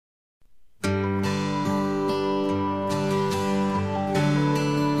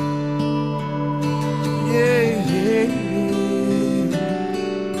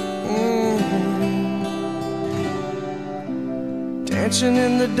dancing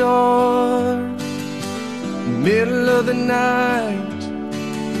in the dark, middle of the night,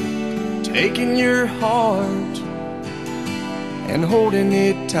 taking your heart and holding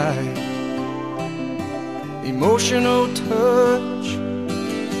it tight. Emotional touch,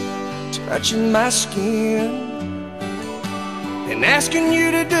 touching my skin, and asking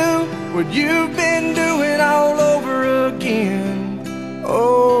you to do what you've been doing all over again.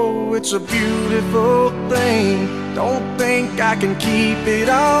 Oh, it's a beautiful thing. Don't think I can keep it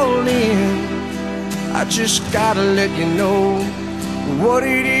all in. I just gotta let you know what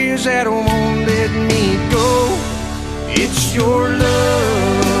it is that won't let me go. It's your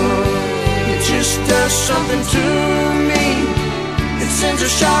love. It just does something to me. It sends a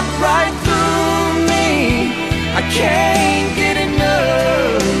shock right through me. I can't get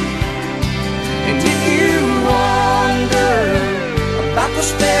enough. And if you wonder about the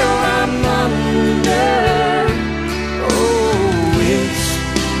spell I'm under, oh, it's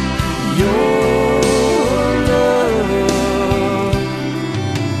your love.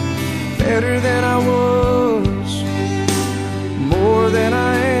 Better than I was, more than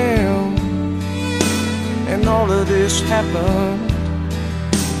I am, and all of this happened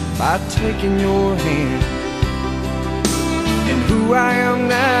by taking your hand. And who I am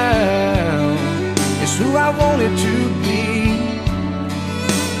now is who I wanted to be.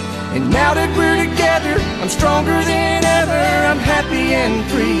 And now that we're together, I'm stronger than ever. I'm happy and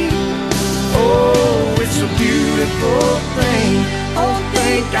free. Oh, it's a beautiful thing. Don't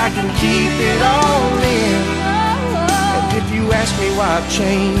think I can keep it all in. And if you ask me why I've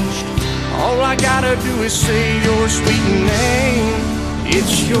changed, all I gotta do is say your sweet name.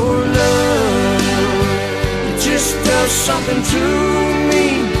 It's your love. It just does something to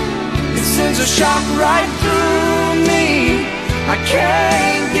me. It sends a shock right through me. I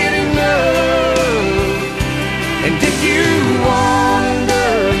can't get enough. And if you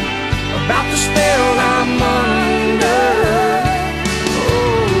wonder about the spell I'm under,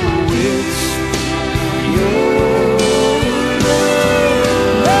 oh, it's your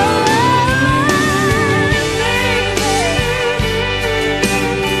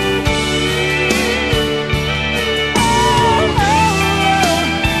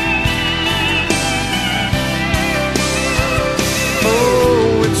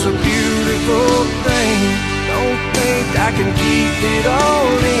I can keep it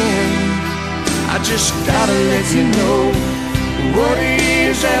all in. I just gotta let you know what it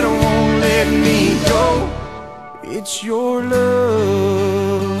is that won't let me go. It's your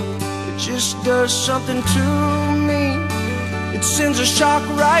love. It just does something to me. It sends a shock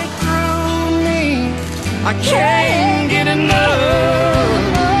right through me. I can't get enough.